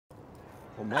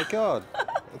Oh my God,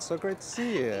 it's so great to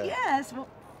see you. Yes, well,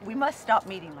 we must stop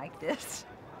meeting like this.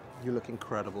 You look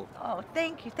incredible. Oh,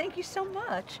 thank you so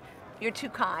much. You're too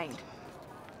kind.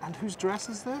 And whose dress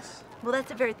is this? Well,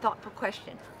 that's a very thoughtful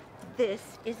question.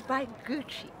 This is by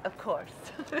Gucci, of course.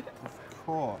 Of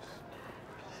course.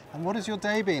 And what has your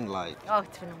day been like? Oh,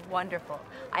 it's been wonderful.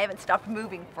 I haven't stopped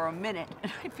moving for a minute,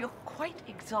 and I feel quite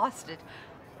exhausted.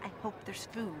 I hope there's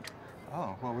food.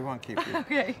 Oh, well, we won't keep you.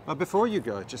 Okay. But before you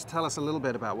go, just tell us a little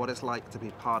bit about what it's like to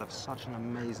be part of such an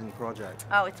amazing project.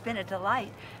 Oh, it's been a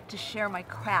delight to share my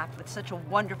craft with such a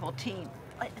wonderful team.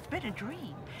 It's been a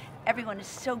dream. Everyone is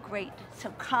so great, so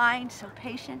kind, so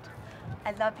patient.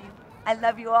 I love you. I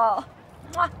love you all.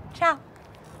 Mwah. Ciao.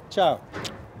 Ciao.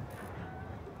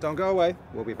 Don't go away.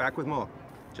 We'll be back with more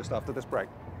just after this break.